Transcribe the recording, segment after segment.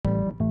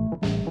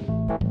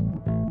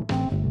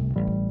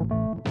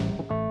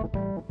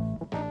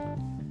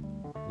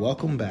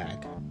Welcome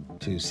back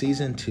to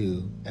Season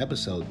 2,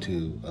 Episode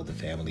 2 of the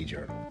Family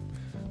Journal.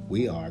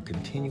 We are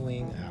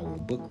continuing our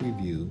book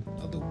review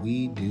of the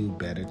We Do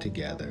Better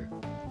Together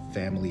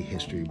family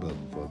history book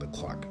for the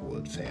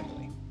Clarkwood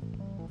family.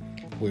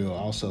 We will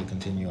also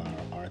continue our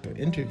Arthur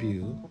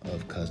interview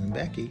of Cousin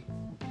Becky,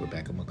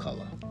 Rebecca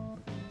McCullough.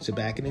 Sit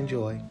back and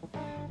enjoy.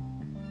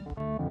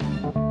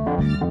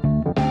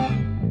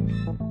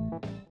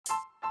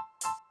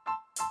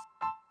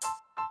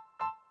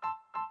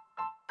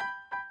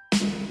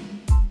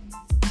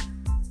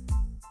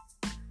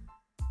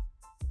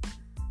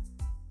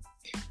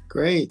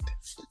 Great.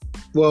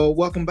 Well,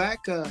 welcome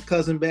back,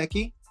 Cousin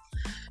Becky.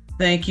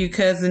 Thank you,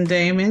 Cousin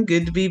Damon.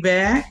 Good to be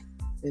back.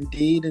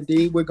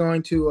 Indeed. We're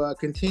going to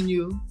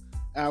continue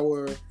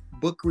our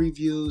book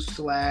review /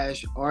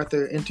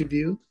 Arthur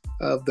interview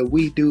of the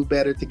We Do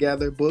Better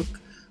Together book,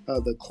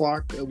 the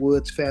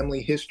Clarkwood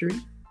family history.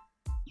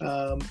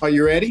 Are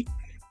you ready?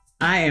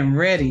 I am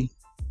ready.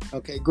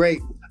 Okay,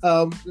 great.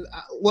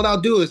 What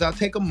I'll do is I'll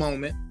take a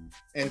moment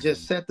and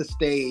just set the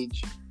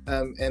stage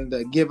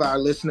and give our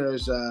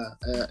listeners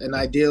an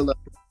idea of the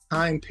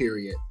time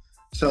period.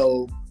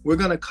 So we're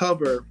going to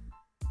cover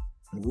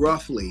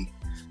roughly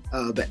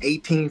the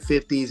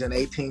 1850s and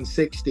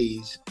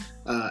 1860s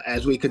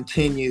as we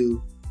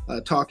continue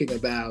talking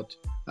about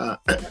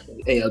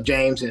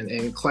James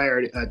and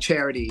Claire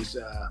Charity's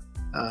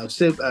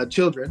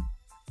children.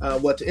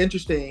 What's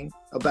interesting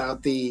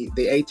about the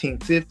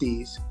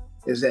 1850s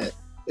is that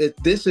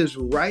this is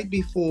right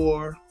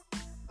before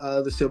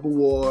the Civil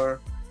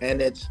War,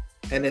 and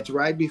it's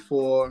right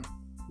before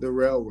the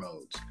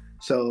railroads.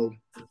 So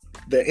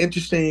the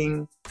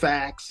interesting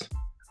facts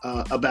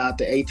about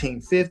the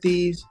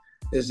 1850s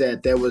is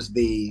that there was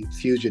the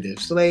Fugitive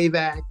Slave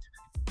Act,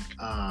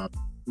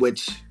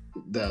 which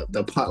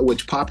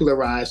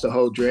popularized the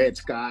whole Dred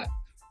Scott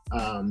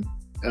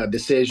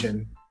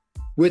decision.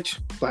 Which,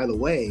 by the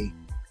way,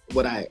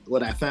 what I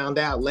found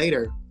out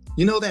later,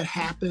 that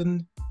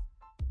happened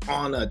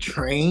on a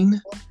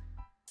train.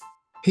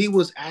 He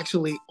was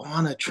actually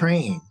on a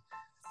train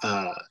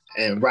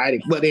and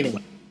riding. But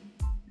anyway,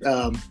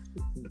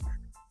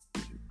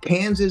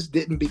 Kansas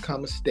didn't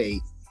become a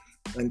state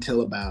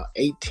until about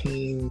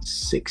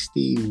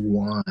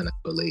 1861, I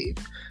believe,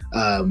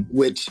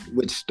 which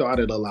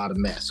started a lot of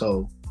mess.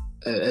 So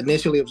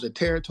initially it was a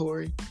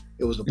territory.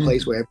 It was a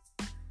place where everyone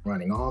was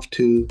running off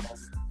to,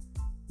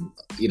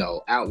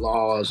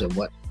 outlaws and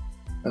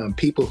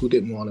people who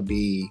didn't want to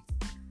be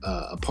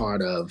a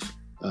part of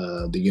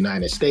the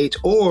United States,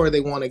 or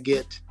they want to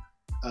get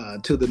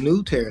to the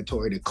new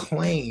territory to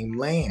claim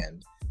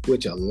land,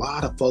 which a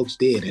lot of folks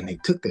did, and they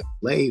took their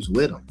slaves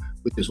with them,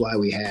 which is why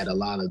we had a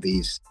lot of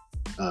these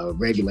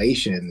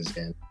regulations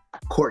and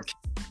court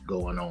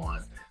going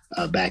on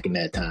back in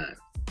that time.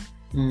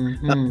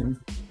 Mm-hmm.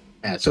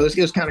 So it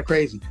was kind of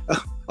crazy.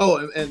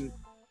 And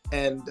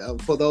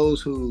for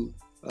those who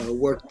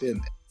worked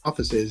in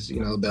offices,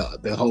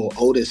 the whole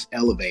Otis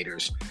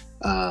elevators.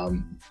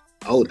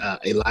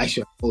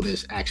 Elisha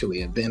Otis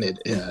actually invented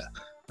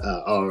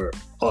or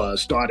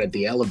started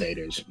the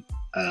elevators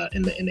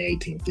in the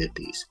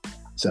 1850s.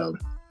 So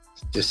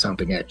just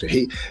something extra.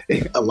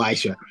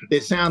 Elisha,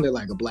 it sounded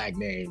like a black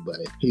name, but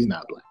he's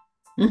not black.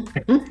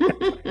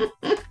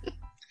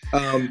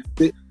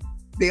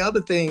 The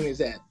other thing is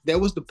that there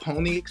was the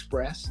Pony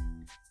Express,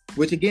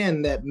 which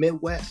again, that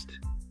Midwest,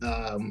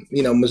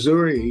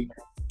 Missouri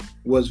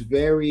was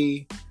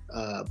very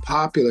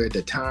popular at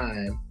the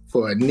time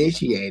for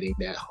initiating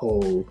that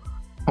whole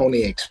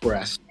Pony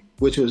Express,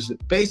 which was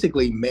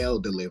basically mail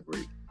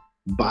delivery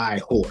by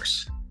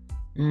horse.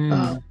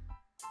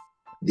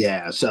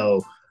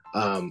 So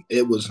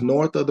it was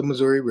north of the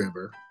Missouri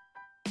River,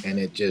 and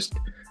it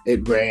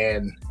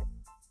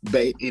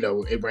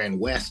ran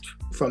west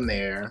from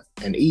there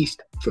and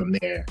east from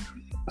there.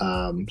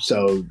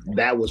 So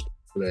that was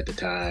popular at the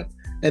time.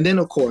 And then,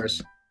 of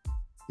course,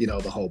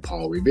 the whole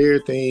Paul Revere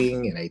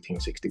thing in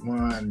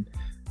 1861,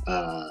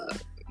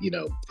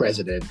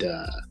 President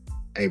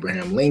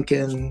Abraham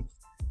Lincoln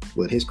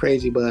with his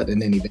crazy butt,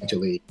 and then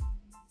eventually,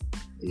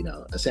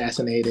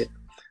 assassinated.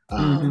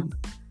 And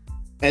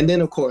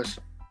then, of course,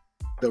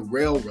 the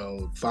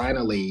railroad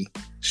finally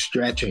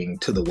stretching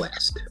to the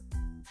west.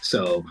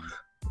 So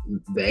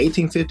the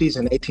 1850s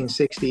and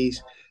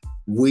 1860s,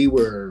 we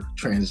were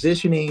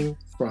transitioning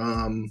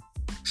from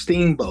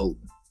steamboat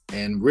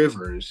and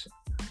rivers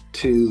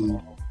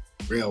to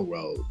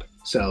railroad.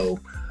 So,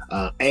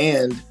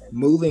 and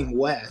moving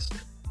west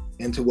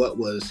into what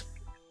was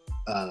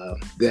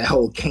the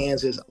whole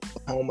Kansas,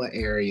 Oklahoma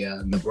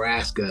area,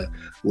 Nebraska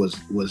was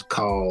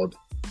called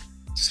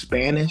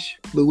Spanish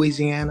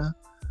Louisiana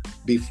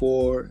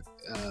before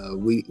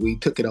we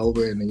took it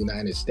over in the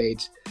United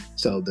States.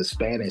 So the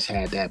Spanish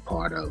had that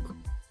part of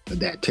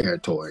that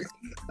territory.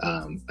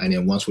 And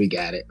then once we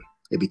got it,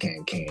 it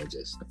became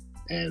Kansas.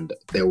 And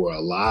there were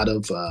a lot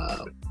of,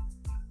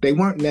 they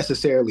weren't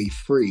necessarily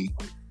free,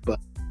 but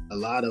a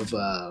lot of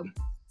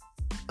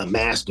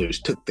masters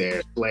took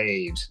their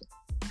slaves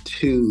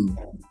to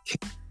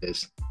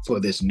Kansas for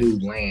this new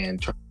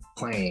land, trying to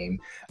claim.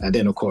 And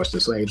then, of course,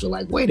 the slaves were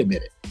like, wait a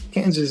minute,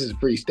 Kansas is a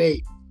free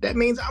state. That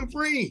means I'm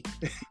free.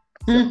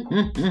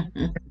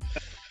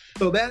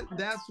 So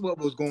that's what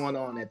was going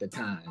on at the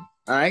time.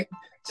 All right.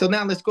 So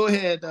now let's go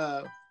ahead,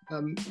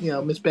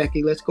 Miss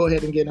Becky, let's go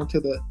ahead and get into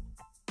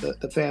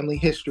the family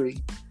history.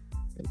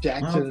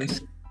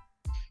 Jackson's.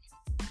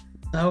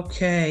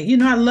 Okay.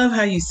 I love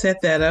how you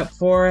set that up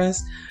for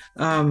us,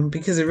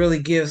 because it really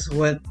gives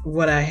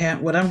what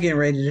I'm getting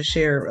ready to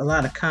share a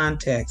lot of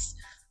context.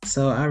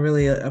 So I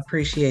really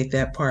appreciate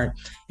that part.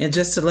 And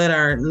just to let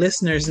our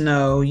listeners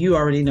know, you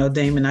already know,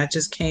 Damon, I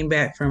just came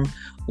back from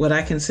what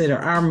I consider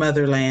our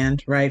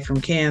motherland, right,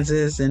 from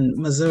Kansas and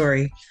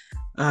Missouri,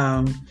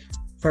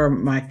 for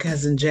my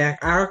cousin Jack,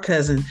 our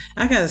cousin.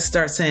 I got to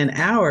start saying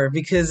our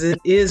because it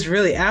is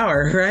really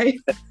our, right?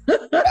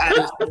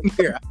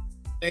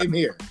 Same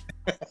here.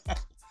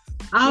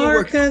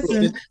 Our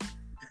cousin.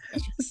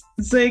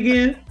 Say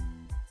again.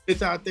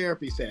 It's our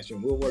therapy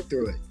session. We'll work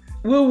through it.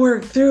 We'll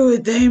work through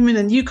it, Damon,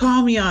 and you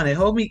call me on it.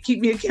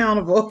 Keep me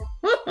accountable.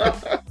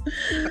 But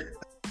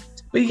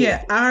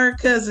yeah, our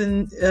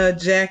cousin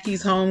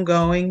Jackie's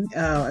homegoing.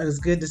 It was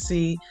good to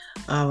see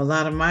a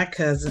lot of my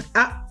cousins.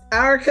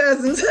 Our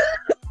cousins.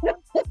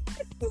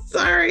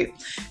 Sorry.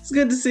 It's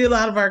good to see a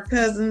lot of our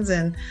cousins.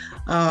 And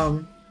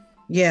so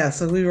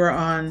we were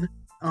on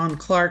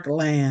Clark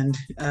land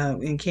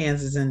in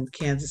Kansas and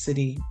Kansas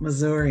City,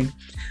 Missouri.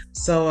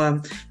 So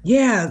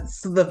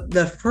so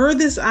the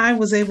furthest I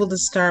was able to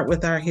start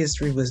with our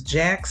history was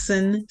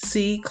Jackson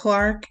C.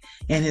 Clark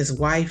and his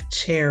wife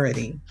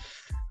Charity.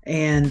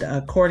 And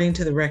according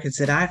to the records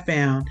that I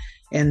found,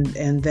 and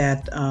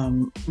that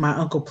my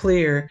Uncle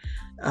Pleer,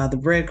 the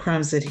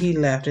breadcrumbs that he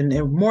left, and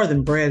they were more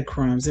than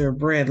breadcrumbs, they were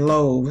bread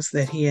loaves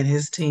that he and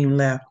his team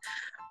left.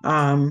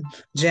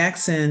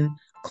 Jackson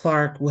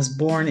Clark was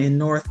born in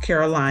North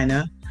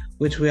Carolina,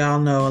 which we all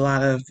know a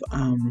lot of,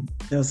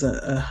 there was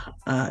a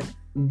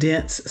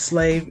dense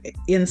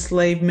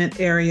enslavement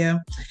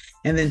area.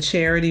 And then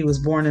Charity was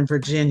born in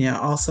Virginia,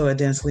 also a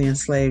densely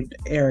enslaved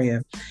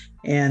area.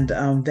 And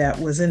that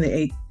was in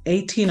the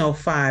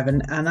 1805.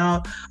 And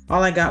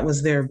all I got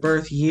was their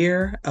birth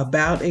year,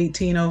 about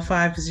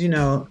 1805, because,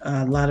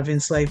 a lot of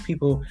enslaved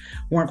people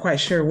weren't quite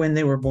sure when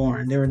they were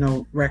born. There were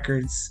no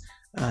records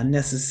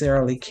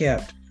necessarily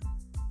kept.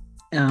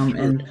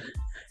 And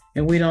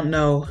we don't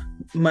know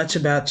much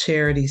about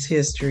Charity's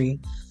history.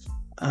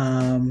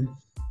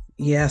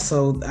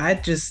 So I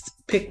just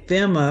picked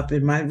them up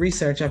in my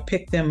research. I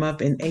picked them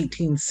up in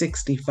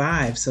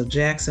 1865. So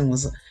Jackson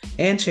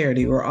and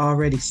Charity were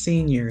already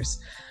seniors,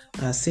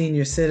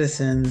 senior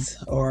citizens,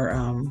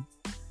 or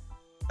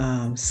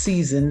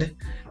seasoned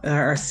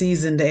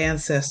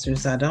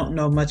ancestors. I don't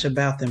know much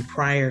about them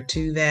prior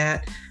to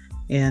that,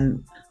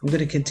 and I'm going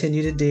to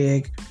continue to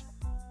dig.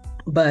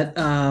 But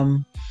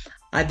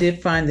I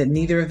did find that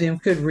neither of them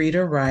could read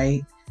or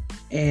write.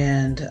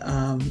 And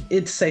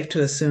it's safe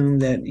to assume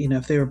that,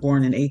 if they were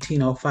born in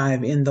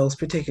 1805 in those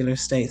particular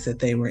states, that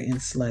they were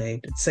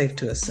enslaved. It's safe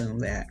to assume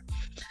that.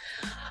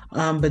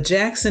 But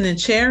Jackson and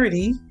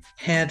Charity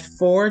had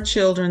 4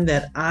 children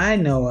that I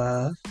know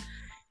of.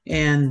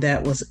 And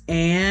that was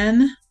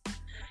Anne,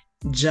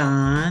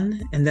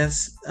 John, and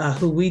that's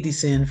who we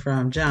descend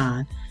from,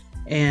 John,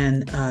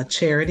 and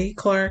Charity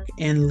Clark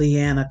and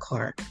Leanna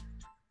Clark.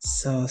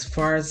 So as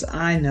far as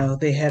I know,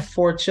 they had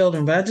 4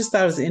 children, but I just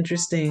thought it was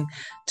interesting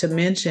to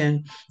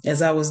mention,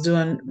 as I was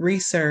doing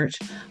research,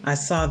 I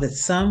saw that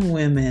some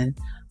women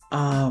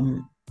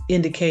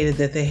indicated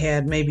that they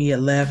had maybe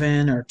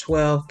 11 or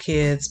 12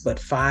 kids, but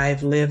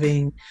 5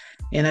 living.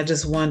 And I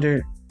just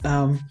wondered,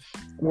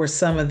 were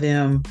some of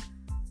them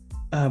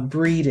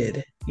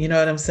breeded? You know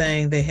what I'm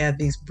saying? They had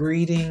these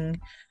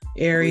breeding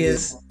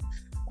areas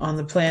on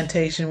the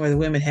plantation where the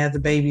women had the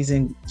babies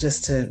and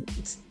just to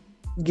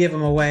give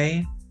them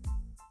away.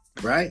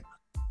 Right.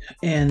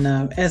 And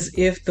as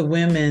if the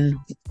women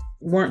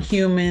weren't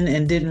human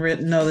and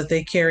didn't know that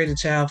they carried a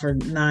child for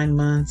 9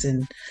 months.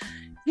 And,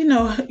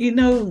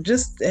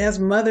 just as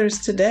mothers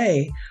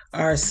today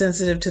are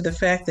sensitive to the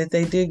fact that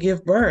they did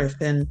give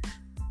birth and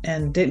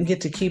didn't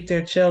get to keep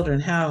their children,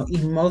 how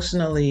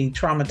emotionally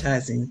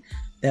traumatizing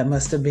that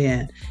must have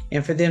been.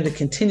 And for them to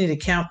continue to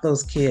count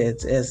those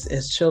kids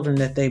as children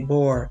that they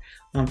bore,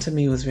 to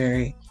me was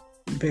very,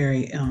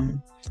 very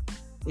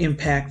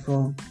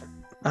impactful.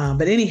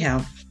 But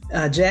anyhow,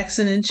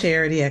 Jackson and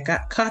Charity, I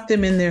caught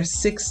them in their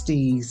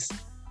 60s.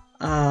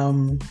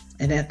 And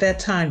at that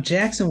time,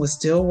 Jackson was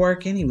still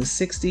working. He was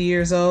 60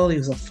 years old. He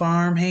was a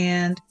farm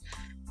hand.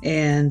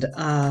 And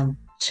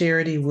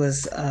Charity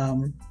was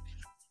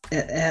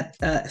at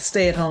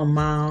stay-at-home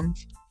mom.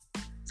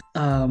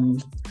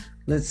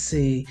 Let's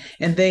see.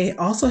 And they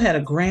also had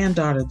a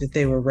granddaughter that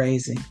they were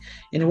raising.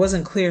 And it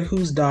wasn't clear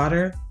whose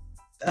daughter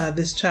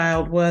this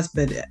child was,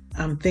 but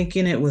I'm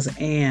thinking it was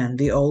Anne,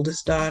 the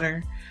oldest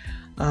daughter,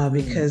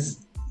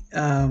 because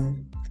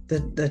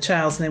the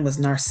child's name was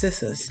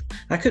Narcissus.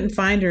 I couldn't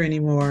find her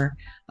anymore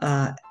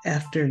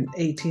after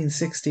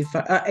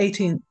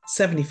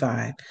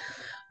 1875,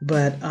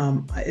 but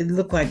it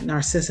looked like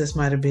Narcissus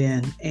might have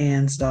been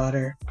Anne's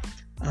daughter.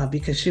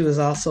 because she was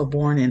also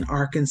born in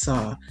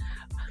Arkansas.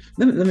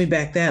 Let me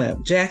back that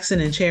up.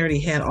 Jackson and Charity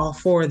had all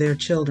four of their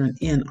children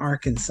in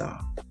Arkansas,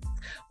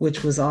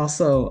 which was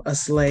also a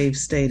slave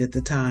state at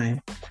the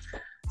time.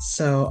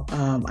 So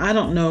I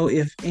don't know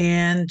if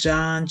Anne,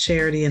 John,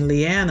 Charity, and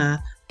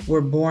Leanna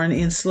were born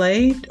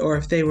enslaved or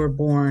if they were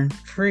born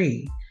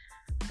free.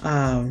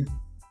 Um,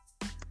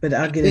 but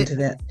I'll get into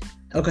that.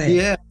 Okay.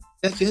 Yeah,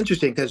 that's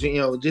interesting because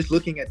just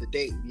looking at the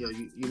date,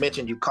 you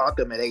mentioned you caught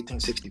them at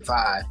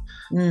 1865,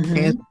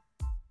 and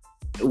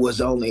it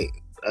was only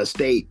a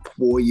state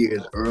 4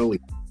 years early.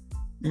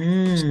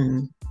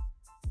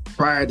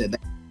 Prior to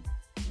that,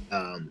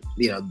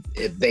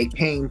 if they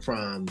came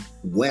from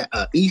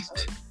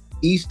east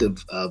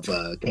of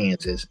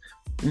Kansas,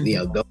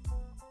 the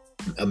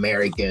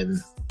American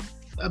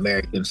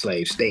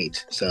slave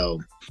states.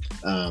 So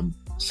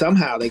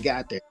somehow they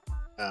got there.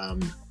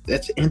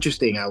 That's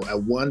interesting. I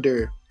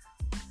wonder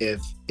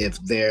if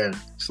their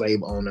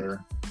slave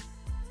owner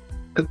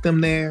took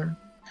them there.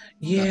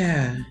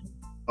 Yeah.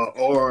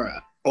 Or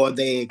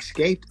they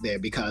escaped there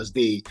because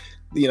the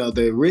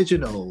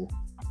original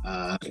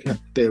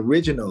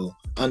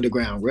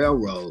Underground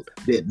Railroad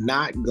did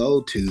not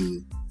go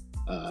to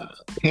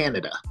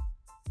Canada.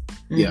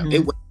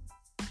 It went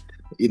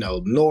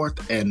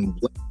north and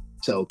west.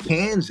 So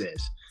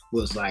Kansas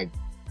was like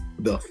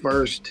the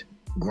first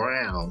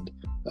ground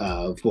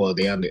for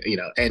the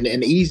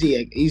and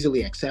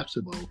easily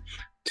accessible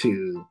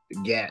to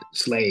get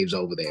slaves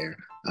over there,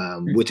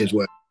 which is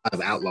where a lot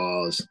of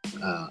outlaws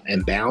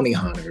and bounty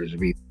hunters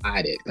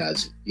resided,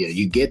 because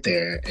you get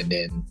there and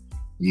then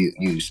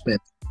you spend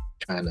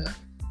trying to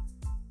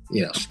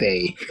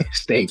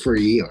stay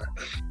free or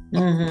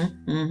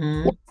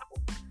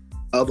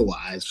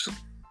otherwise,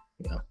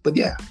 but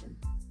yeah.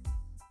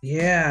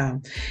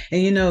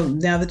 And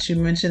now that you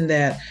mentioned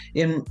that,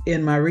 in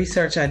my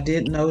research I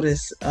did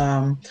notice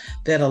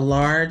that a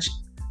large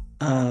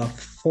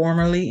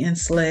formerly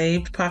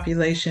enslaved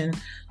population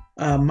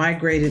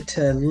migrated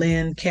to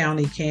Lynn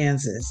County,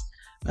 Kansas,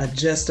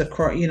 just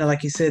across,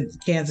 like you said,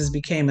 Kansas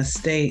became a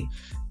state.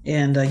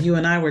 And you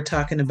and I were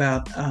talking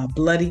about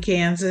bloody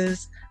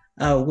Kansas,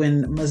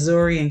 when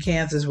Missouri and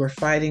Kansas were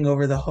fighting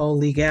over the whole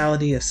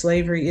legality of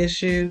slavery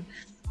issue.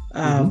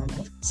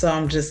 So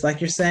I'm just,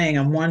 like you're saying,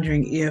 I'm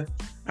wondering if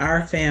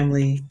our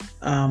family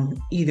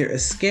either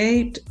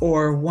escaped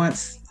or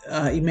once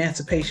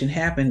emancipation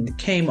happened,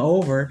 came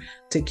over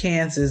to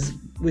Kansas,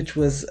 which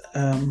was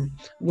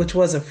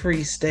a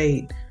free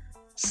state.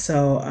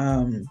 So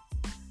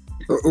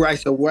right.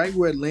 So right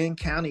where Lynn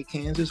County,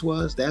 Kansas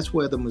was, that's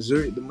where the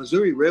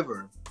Missouri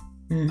River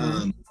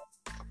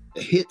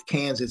hit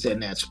Kansas in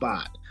that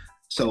spot.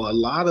 So a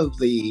lot of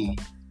the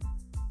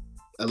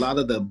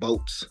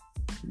boats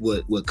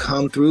would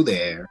come through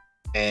there,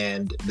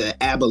 and the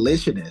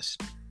abolitionists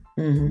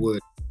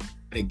would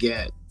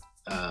get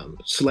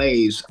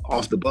slaves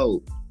off the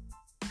boat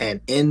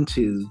and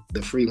into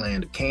the free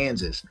land of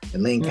Kansas.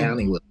 And Lynn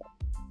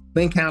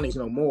County's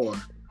no more,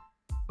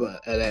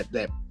 but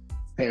that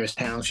Paris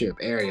Township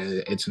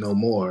area, it's no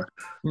more.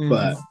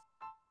 But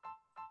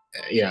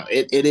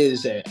it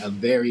is a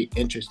very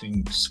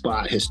interesting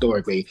spot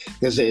historically,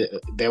 because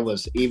there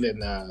was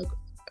even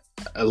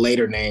a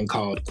later name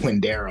called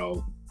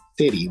Quindaro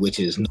City, which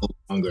is no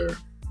longer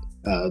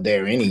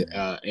there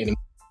anymore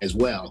as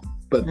well.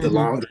 But the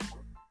longer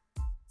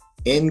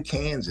in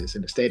Kansas,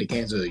 in the state of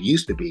Kansas, there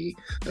used to be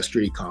a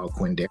street called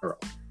Quindaro.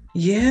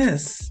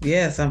 Yes,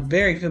 I'm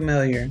very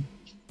familiar.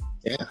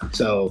 Yeah,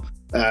 so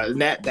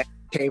that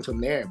came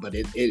from there, but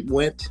it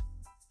went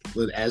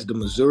as the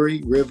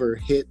Missouri River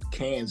hit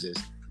Kansas.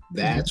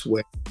 That's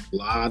where a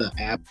lot of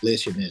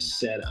abolitionists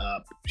set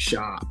up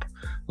shop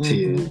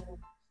to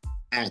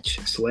catch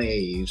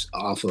slaves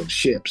off of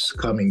ships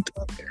coming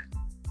through there.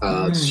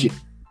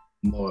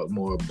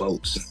 More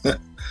boats,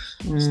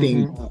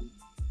 steam.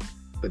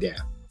 But yeah,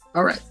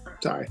 all right.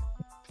 Sorry.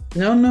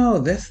 No,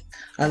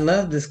 I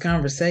love this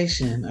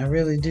conversation. I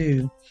really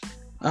do.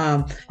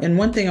 And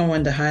one thing I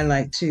wanted to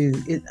highlight too,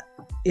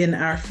 in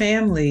our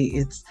family,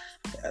 it's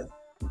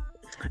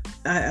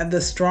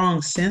the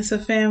strong sense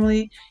of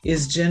family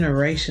is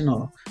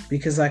generational,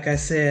 because like I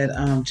said,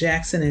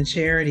 Jackson and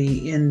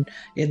Charity, in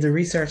the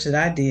research that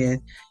I did,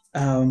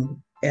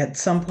 at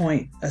some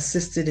point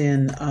assisted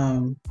in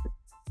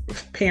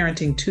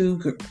parenting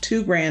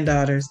two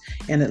granddaughters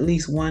and at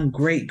least one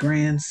great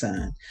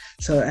grandson.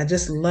 So I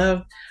just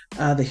love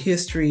the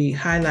history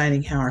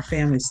highlighting how our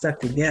family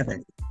stuck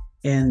together.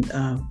 And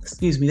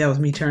excuse me, that was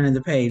me turning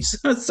the page.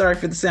 Sorry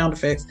for the sound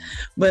effects.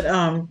 But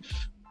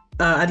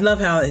I love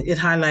how it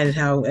highlighted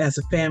how, as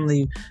a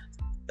family,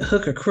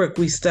 hook or crook,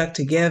 we stuck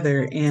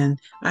together. And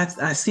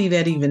I see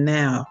that even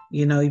now.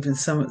 Even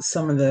some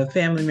of the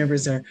family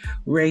members are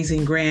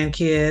raising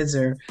grandkids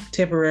or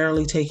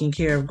temporarily taking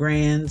care of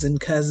grands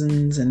and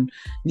cousins and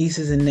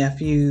nieces and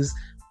nephews.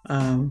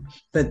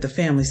 But the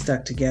family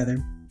stuck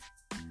together.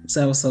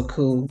 So it was so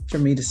cool for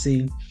me to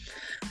see.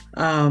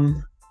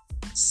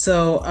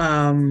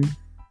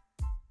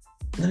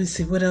 let me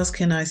see, what else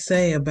can I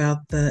say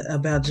about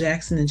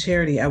Jackson and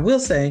Charity? I will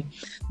say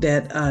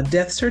that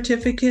death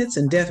certificates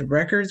and death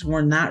records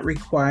were not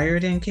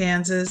required in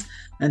Kansas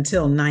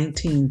until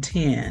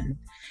 1910,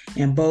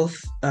 and both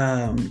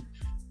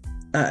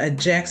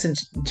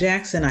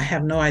Jackson, I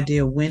have no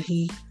idea when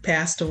he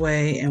passed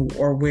away and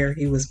or where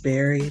he was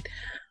buried.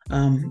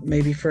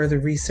 Maybe further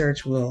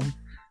research will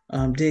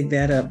dig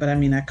that up. But I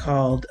mean, I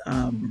called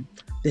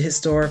the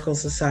Historical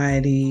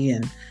Society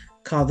and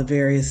called the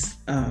various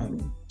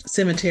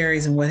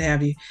cemeteries and what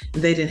have you.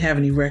 They didn't have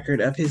any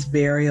record of his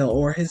burial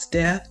or his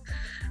death,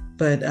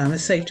 but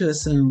it's safe to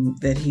assume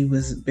that he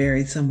was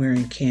buried somewhere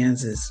in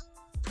Kansas,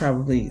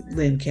 probably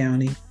Lynn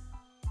County.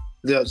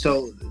 Yeah,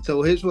 so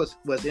here's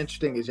what's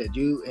interesting is that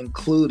you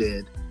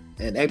included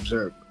an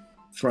excerpt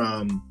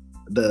from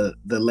the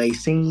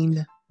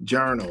Lacine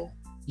Journal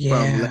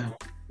Yeah.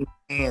 from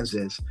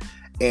Kansas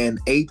in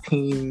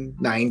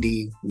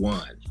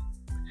 1891.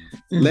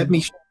 Let Mm.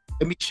 me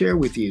let me share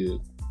with you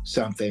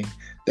something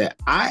that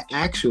I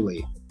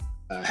actually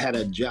had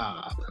a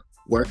job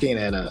working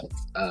at a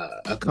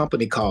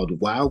company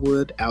called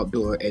Wildwood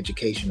Outdoor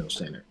Educational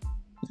Center,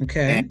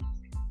 Okay. and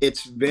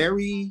its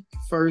very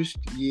first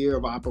year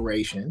of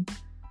operation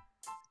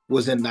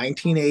was in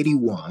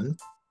 1981,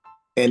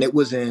 and it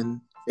was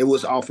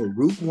off of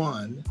Route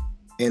One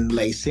in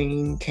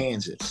Lacine,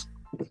 Kansas.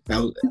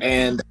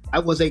 And I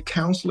was a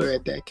counselor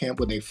at that camp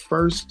when they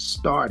first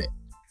started,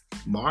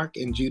 Mark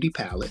and Judy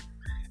Pallett,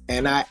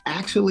 and I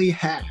actually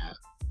have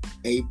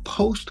a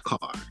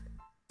postcard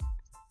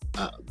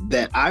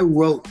that I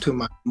wrote to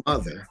my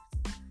mother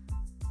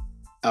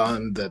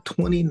on the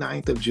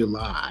 29th of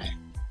July,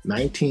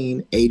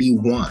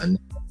 1981,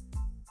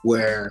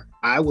 where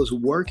I was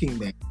working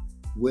there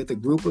with a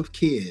group of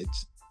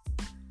kids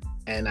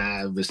and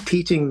I was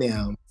teaching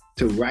them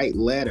to write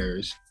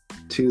letters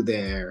to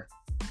their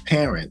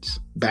parents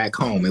back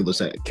home. It was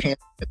a camp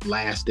that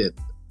lasted,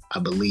 I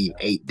believe,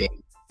 8 days.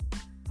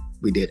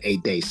 We did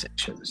 8-day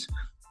sessions.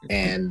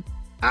 And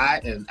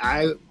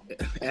I,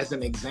 as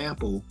an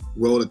example,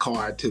 wrote a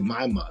card to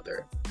my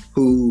mother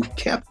who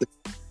kept it.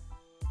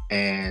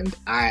 And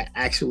I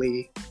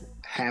actually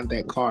have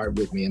that card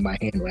with me in my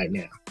hand right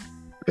now.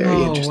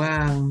 Very interesting.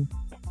 Wow.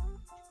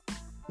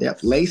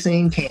 Yep,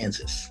 Lacine,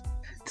 Kansas.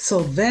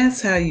 So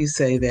that's how you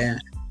say that.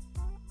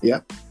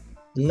 Yep.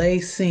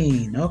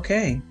 Lacine.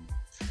 Okay.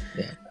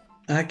 Yeah.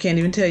 I can't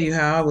even tell you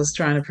how I was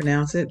trying to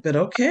pronounce it, but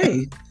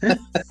okay.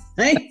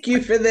 Thank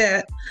you for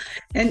that.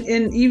 And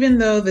even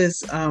though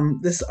this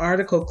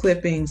article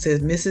clipping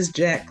says Mrs.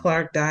 Jack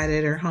Clark died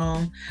at her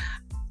home,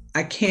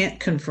 I can't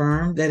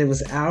confirm that it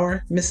was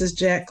our Mrs.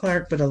 Jack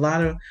Clark, but a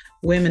lot of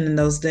women in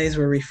those days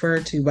were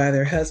referred to by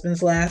their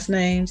husbands' last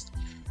names.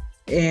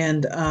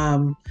 And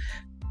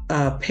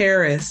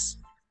Paris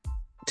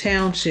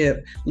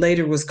Township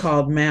later was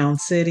called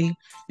Mound City.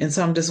 And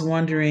so I'm just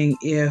wondering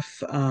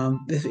if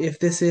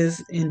this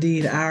is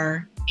indeed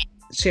our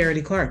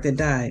Charity Clark that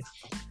died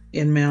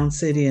in Mound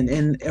City, and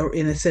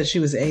it said she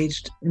was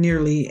aged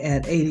nearly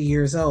at 80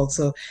 years old.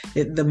 So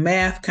the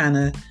math kind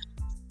of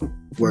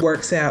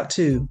works out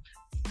too.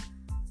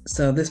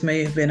 So this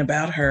may have been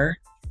about her.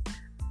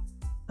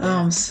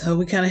 So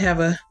we kind of have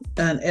an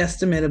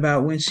estimate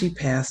about when she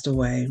passed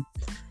away.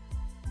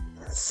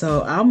 So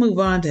I'll move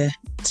on to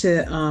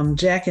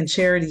Jack and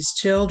Charity's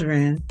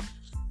children.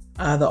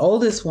 The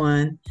oldest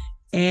one,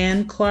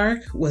 Ann Clark,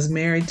 was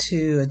married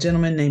to a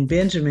gentleman named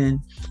Benjamin,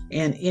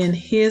 and in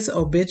his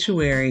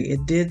obituary,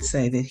 it did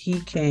say that he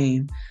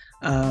came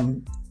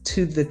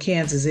to the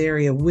Kansas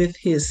area with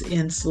his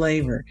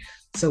enslaver.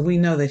 So we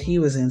know that he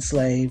was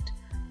enslaved.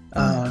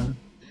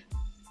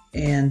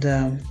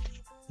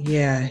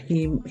 Yeah,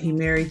 he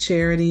married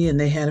Charity, and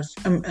they had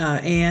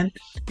Ann,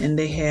 and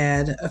they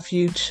had a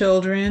few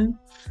children.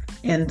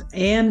 And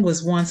Ann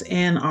was once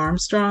Ann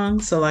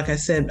Armstrong. So like I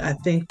said, I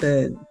think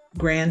the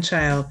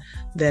grandchild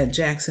that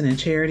Jackson and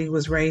Charity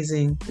was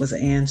raising was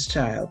Ann's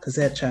child, because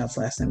that child's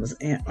last name was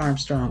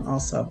Armstrong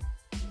also.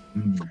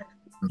 Mm-hmm.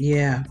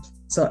 Yeah.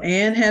 So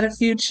Ann had a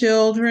few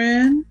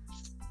children,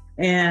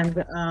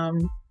 and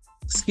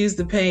excuse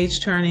the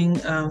page turning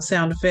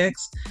sound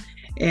effects.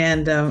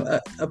 And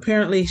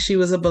apparently she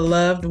was a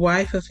beloved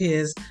wife of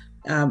his,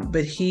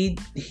 but he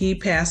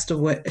passed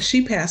away.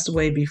 She passed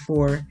away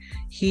before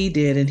he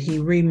did, and he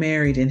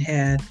remarried and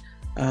had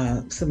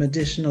some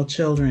additional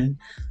children.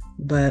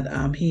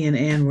 But he and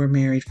Ann were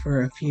married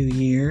for a few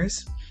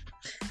years.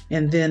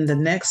 And then the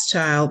next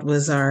child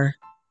was our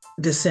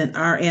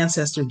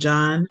ancestor,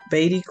 John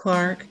Beatty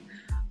Clark.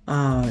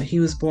 He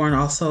was born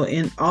also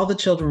all the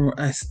children were,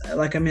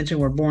 like I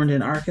mentioned, were born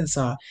in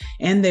Arkansas,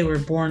 and they were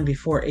born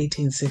before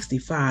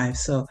 1865.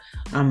 So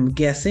I'm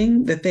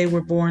guessing that they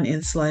were born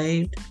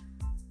enslaved.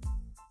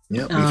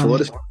 Yeah, before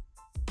this.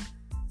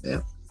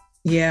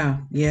 Yeah.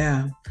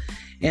 Yeah.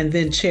 And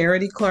then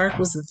Charity Clark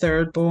was the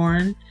third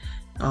born,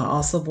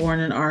 also born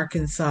in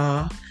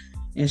Arkansas,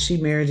 and she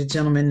married a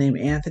gentleman named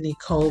Anthony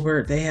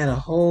Colbert. They had a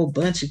whole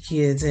bunch of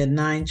kids, had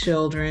 9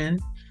 children.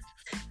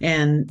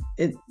 And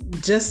it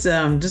just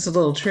a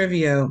little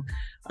trivia.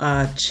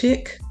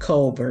 Chick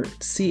Colbert,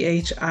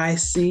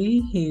 CHIC.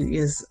 He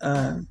is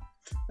a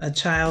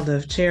child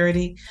of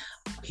Charity.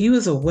 He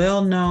was a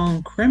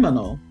well-known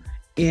criminal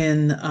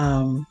in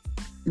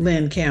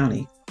Lynn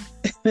County.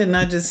 And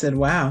I just said,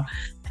 wow.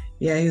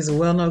 Yeah, he was a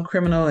well-known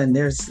criminal, and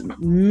there's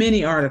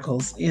many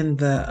articles in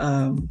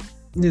the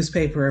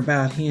newspaper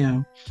about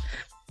him.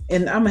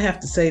 And I'm gonna have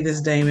to say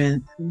this,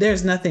 Damon,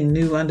 there's nothing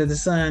new under the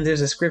sun.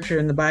 There's a scripture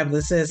in the Bible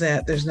that says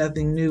that there's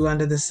nothing new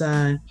under the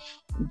sun.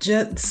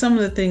 Just some of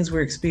the things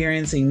we're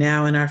experiencing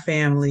now in our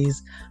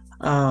families,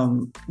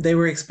 they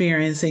were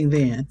experiencing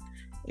then.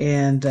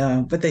 And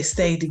but they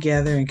stayed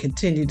together and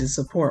continued to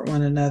support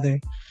one another.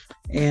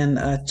 And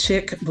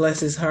Chick, bless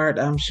his heart,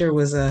 I'm sure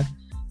was a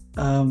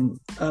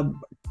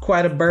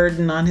quite a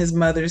burden on his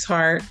mother's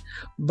heart,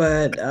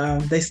 but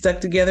they stuck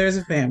together as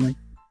a family.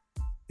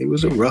 He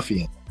was a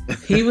ruffian.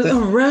 He was a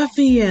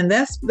ruffian.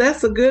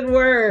 That's a good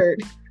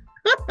word.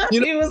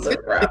 He was a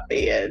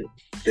ruffian.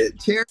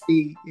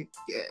 Charity,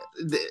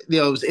 it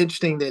was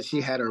interesting that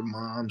she had her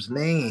mom's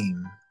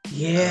name.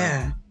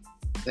 Yeah.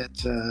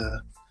 That's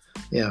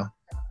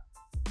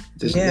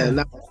there's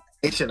not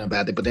information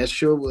about it, but that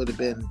sure would have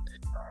been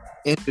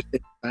interesting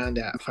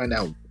to find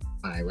out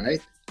why,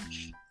 right?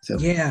 So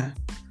yeah.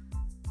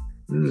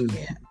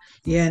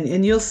 Yeah,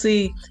 and you'll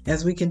see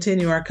as we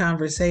continue our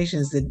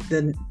conversations that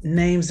the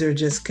names are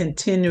just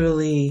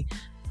continually,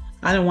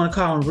 I don't want to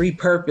call them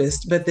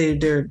repurposed, but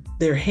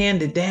they're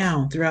handed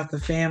down throughout the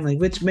family,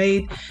 which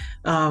made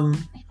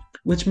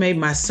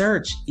my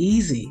search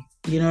easy.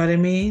 You know what I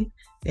mean?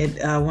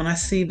 When I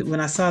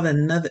saw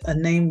that a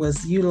name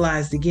was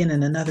utilized again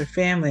in another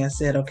family, I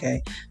said,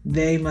 okay,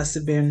 they must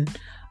have been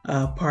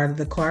part of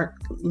the Clark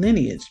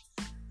lineage.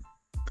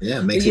 Yeah,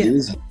 it makes it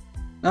easy.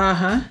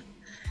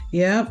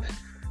 Yep.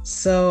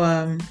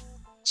 So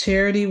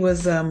Charity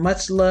was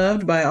much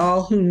loved by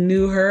all who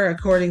knew her,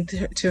 according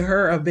to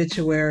her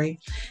obituary.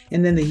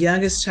 And then the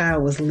youngest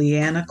child was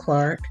Leanna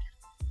Clark.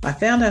 I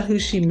found out who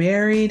she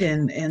married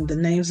and the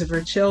names of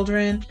her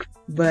children,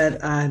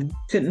 but I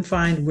couldn't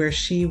find where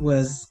she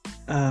was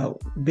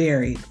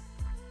buried.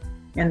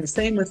 And the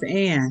same with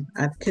Anne.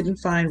 I couldn't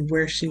find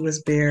where she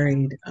was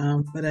buried,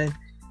 but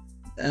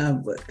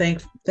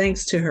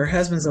thanks to her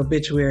husband's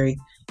obituary,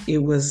 it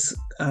was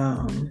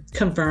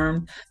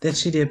confirmed that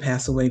she did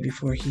pass away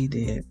before he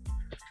did.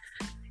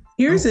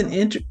 Here's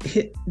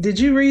did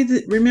you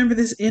remember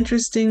this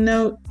interesting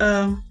note,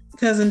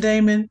 Cousin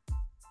Damon?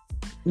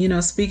 You know,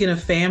 speaking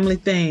of family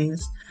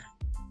things,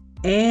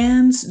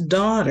 Anne's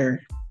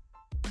daughter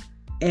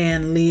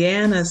and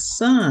Leanna's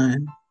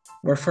son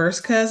were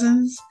first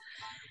cousins,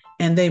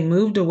 and they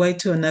moved away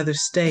to another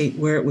state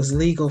where it was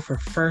legal for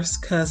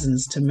first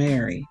cousins to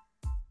marry.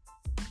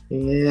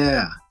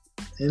 Yeah,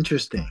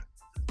 interesting.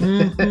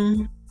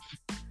 Mm-hmm.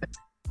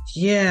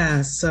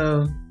 Yeah,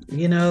 so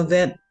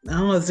that, I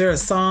don't know, is there a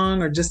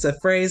song or just a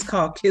phrase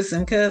called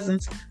kissing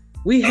cousins?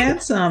 We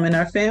had some in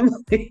our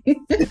family.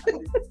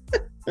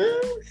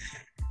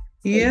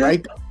 Yeah.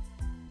 Right.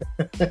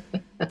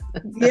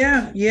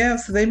 Yeah.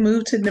 So they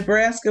moved to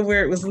Nebraska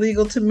where it was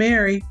legal to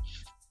marry,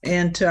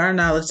 and to our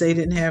knowledge, they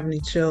didn't have any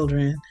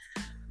children.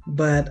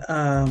 But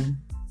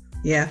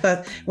I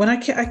thought when I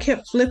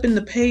kept flipping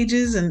the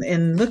pages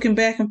and looking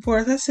back and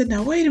forth, I said,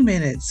 now wait a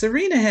minute,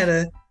 Serena had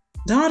a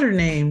daughter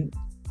named,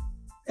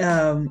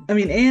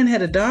 Anne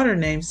had a daughter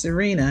named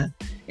Serena,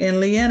 and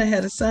Leanna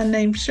had a son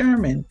named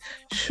Sherman.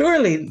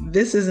 Surely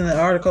this isn't an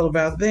article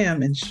about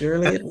them, and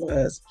surely it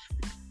was.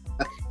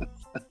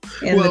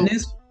 And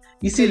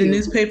the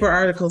newspaper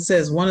article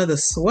says one of the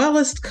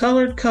swellest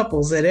colored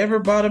couples that ever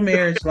bought a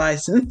marriage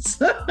license.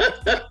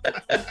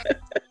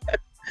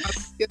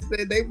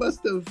 They must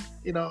have,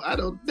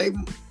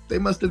 they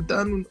must have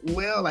done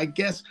well, I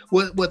guess.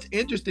 What's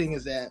interesting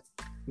is that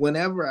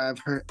whenever I've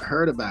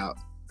heard about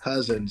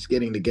cousins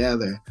getting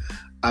together,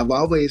 I've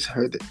always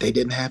heard that they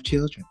didn't have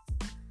children.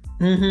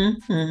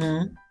 Mm-hmm.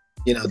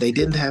 Mm-hmm. They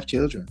didn't have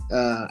children.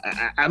 I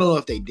don't know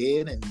if they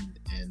did and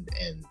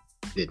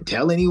didn't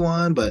tell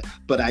anyone, but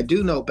I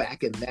do know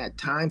back in that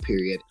time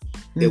period,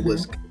 mm-hmm. It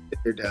was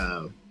considered,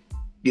 that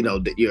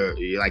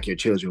your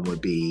children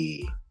would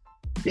be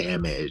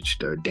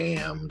damaged or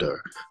damned,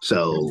 or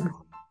so.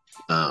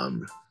 I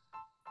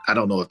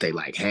don't know if they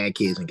had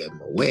kids and gave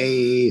them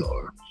away,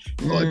 or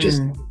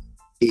just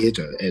kids,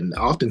 and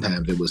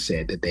oftentimes it was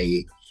said that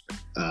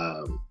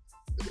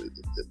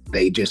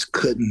they just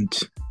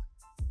couldn't,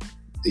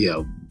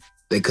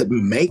 they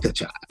couldn't make a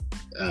child.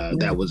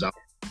 That was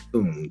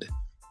assumed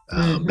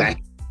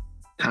back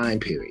time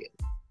period.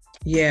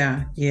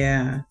 Yeah.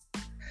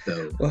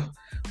 So well,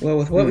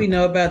 with what we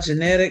know about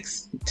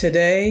genetics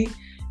today,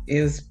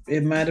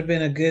 it might have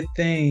been a good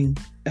thing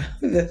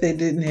that they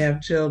didn't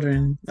have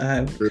children.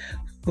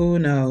 Who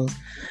knows?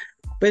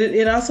 But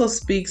it also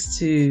speaks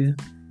to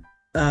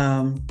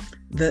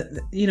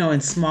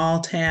in small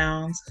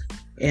towns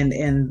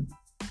and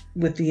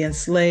with the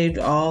enslaved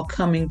all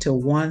coming to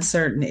one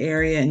certain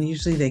area, and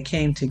usually they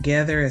came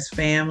together as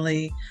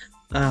family.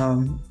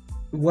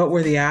 What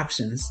were the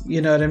options?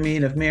 You know what I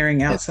mean, of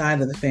marrying outside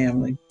of the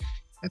family?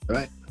 That's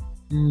right.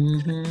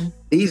 Mm-hmm.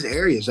 These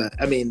areas,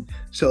 I mean,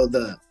 so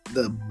the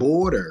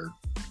border,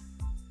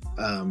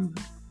 um,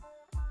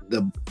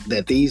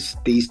 that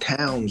these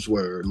towns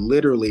were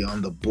literally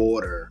on the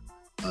border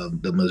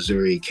of the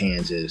Missouri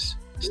Kansas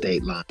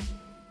state line.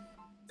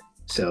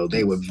 So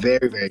they were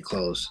very, very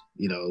close,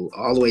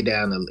 all the way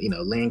down to,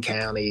 Lynn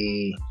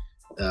County,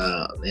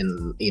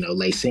 and,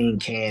 Lacine,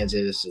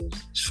 Kansas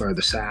is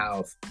further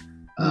south.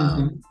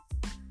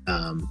 Mm-hmm.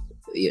 Um,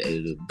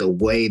 the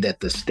way that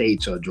the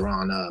states are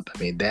drawn up, I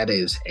mean, that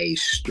is a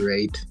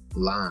straight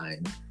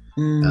line.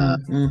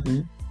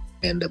 Mm-hmm.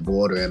 And the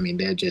border, I mean,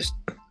 they're just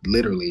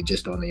literally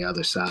just on the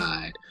other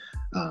side.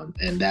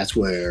 And that's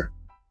where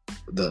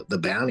the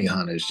bounty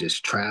hunters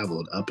just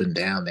traveled up and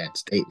down that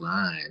state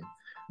line,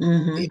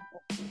 Mm-hmm.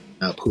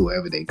 up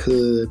whoever they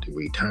could,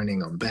 returning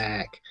them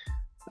back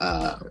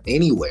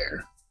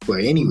anywhere for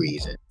any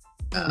reason.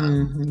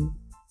 Mm-hmm.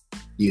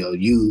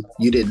 You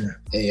didn't,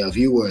 if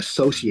you were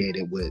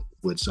associated with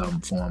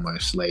some former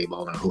slave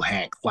owner who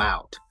had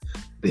clout,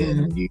 then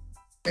Mm-hmm. you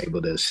were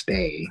able to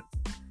stay.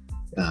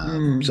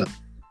 Mm-hmm. So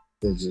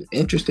there's an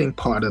interesting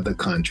part of the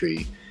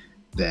country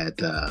that,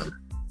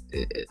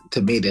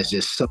 to me, there's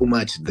just so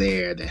much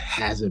there that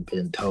hasn't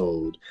been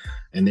told,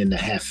 and then to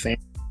have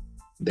family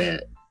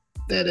that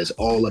is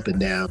all up and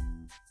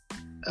down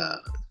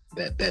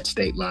that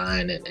state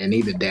line, and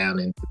even down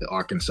into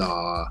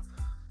Arkansas,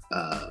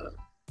 and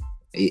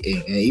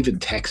even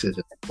Texas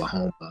and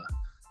Oklahoma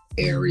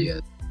area.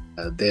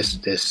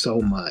 There's so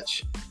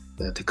much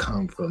to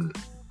come from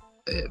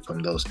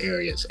those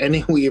areas, and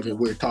then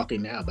we're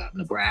talking now about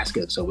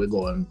Nebraska, so we're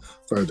going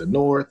further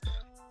north.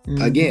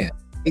 Mm-hmm. Again,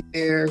 right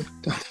there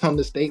on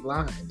the state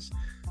lines.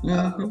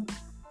 Mm-hmm.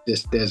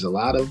 There's a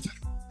lot of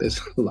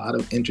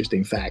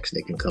interesting facts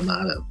that can come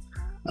out of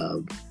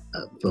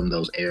from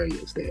those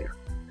areas there.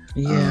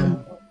 Yeah.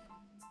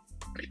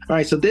 All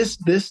right, so this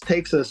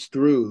takes us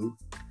through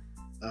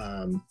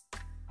the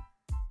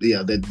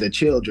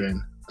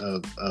children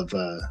of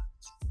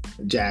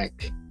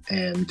Jack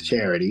and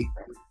Charity.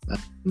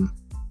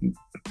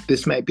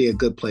 This might be a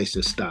good place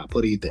to stop.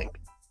 What do you think?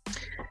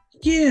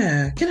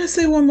 Yeah. Can I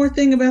say one more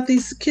thing about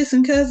these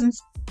kissing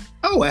cousins?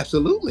 Oh,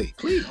 absolutely.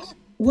 Please.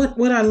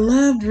 What I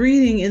loved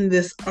reading in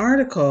this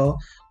article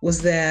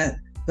was that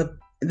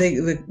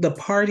the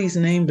parties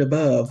named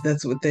above,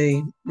 that's what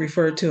they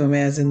referred to them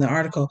as in the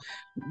article,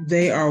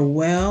 they are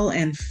well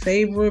and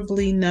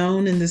favorably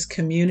known in this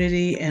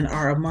community and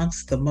are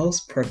amongst the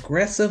most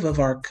progressive of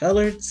our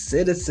colored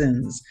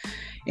citizens.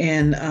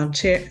 And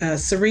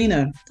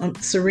Serena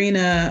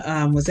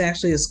was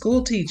actually a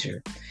school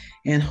teacher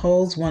and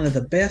holds one of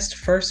the best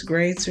first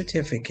grade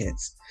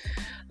certificates.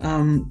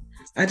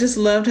 I just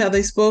loved how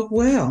they spoke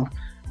well.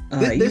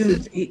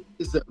 This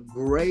is a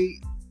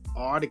great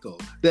article.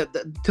 That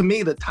to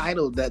me, the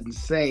title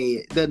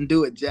doesn't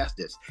do it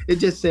justice. It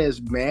just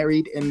says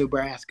 "Married in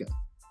Nebraska,"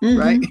 mm-hmm.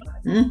 right?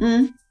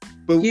 Mm-hmm.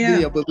 But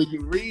yeah. But when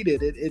you read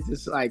it, it's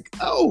just like,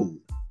 and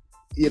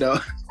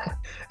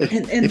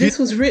this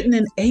was written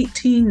in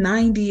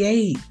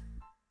 1898.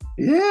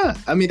 Yeah,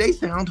 I mean, they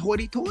sound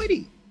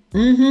hoity-toity.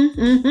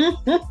 Mm-hmm.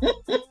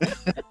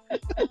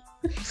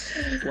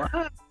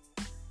 Wow,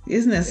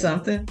 isn't that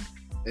something?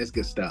 It's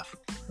good stuff.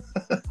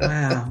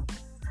 Wow.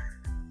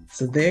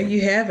 So there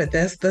you have it.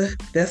 That's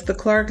the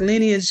Clark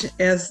lineage,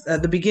 as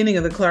the beginning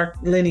of the Clark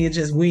lineage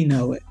as we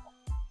know it.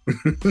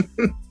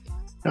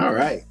 All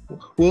right.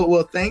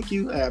 Well, thank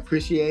you. I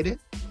appreciate it.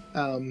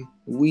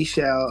 We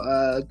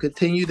shall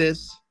continue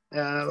this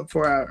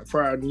for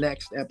our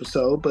next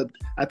episode, but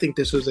I think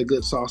this was a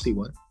good saucy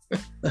one.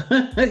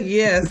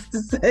 Yes,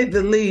 to say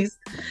the least.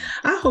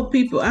 I hope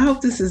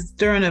this is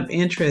stirring up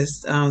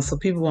interest, so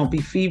people won't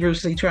be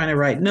feverishly trying to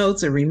write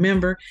notes or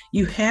remember.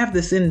 You have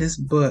this in this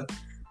book.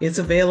 It's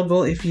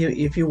available if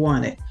you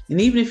want it. And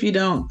even if you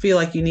don't feel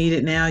like you need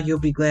it now, you'll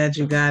be glad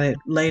you got it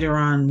later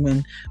on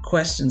when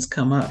questions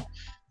come up.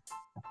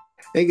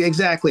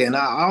 Exactly. And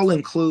I'll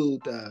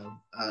include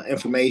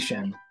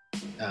information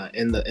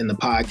in the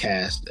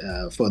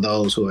podcast for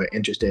those who are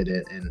interested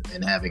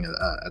in having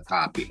a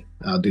copy.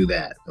 I'll do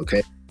that.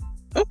 Okay.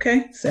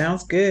 Okay.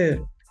 Sounds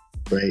good.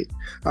 Great.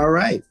 All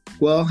right.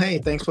 Well, hey,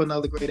 thanks for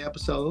another great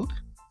episode.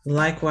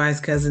 Likewise,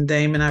 Cousin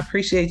Damon. I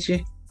appreciate you.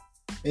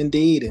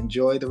 Indeed.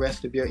 Enjoy the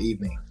rest of your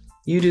evening.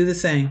 You do the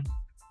same.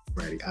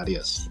 Ready.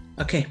 Adios.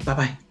 Okay.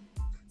 Bye-bye.